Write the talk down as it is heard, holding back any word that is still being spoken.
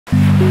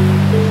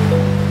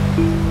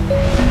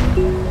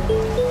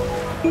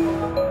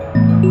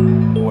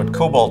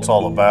Cobalt's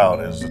all about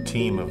is a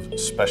team of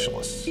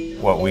specialists.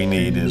 What we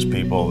need is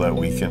people that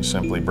we can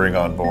simply bring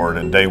on board,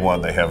 and day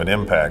one they have an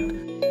impact.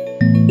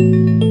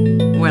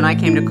 When I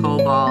came to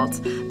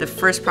Cobalt, the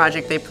first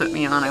project they put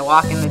me on, I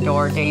walk in the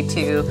door, day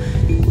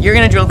 2, you're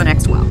going to drill the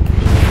next well.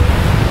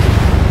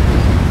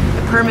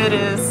 The permit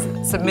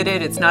is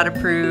submitted, it's not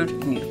approved,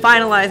 you need to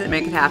finalize it,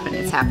 make it happen,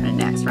 it's happening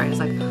next, right? It's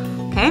like,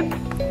 okay,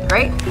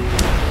 great.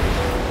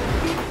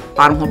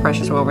 Bottom hole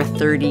pressures were over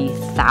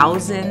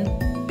 30,000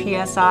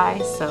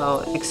 PSI,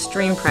 so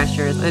extreme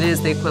pressures. It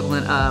is the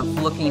equivalent of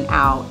looking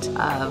out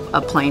of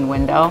a plane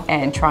window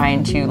and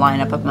trying to line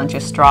up a bunch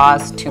of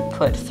straws to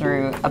put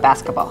through a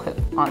basketball hoop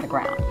on the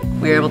ground.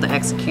 We were able to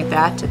execute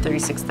that to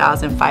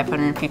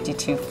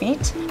 36,552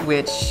 feet,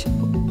 which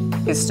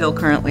is still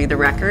currently the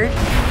record.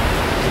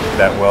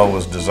 That well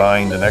was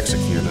designed and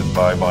executed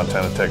by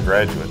Montana Tech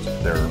graduates.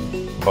 They're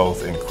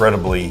both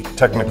incredibly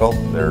technical,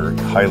 they're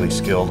highly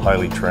skilled,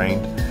 highly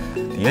trained.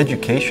 The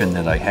education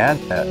that I had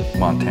at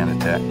Montana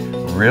Tech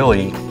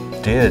really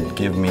did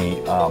give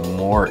me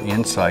more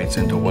insights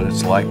into what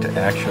it's like to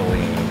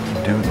actually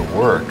do the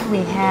work. We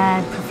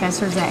had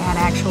professors that had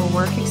actual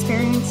work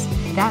experience.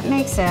 That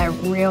makes a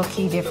real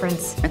key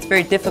difference. It's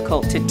very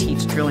difficult to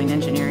teach drilling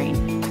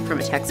engineering from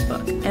a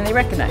textbook, and they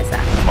recognize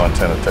that.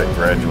 Montana Tech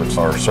graduates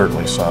are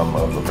certainly some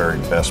of the very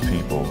best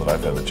people that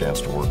I've had the chance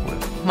to work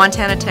with.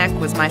 Montana Tech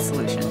was my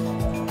solution.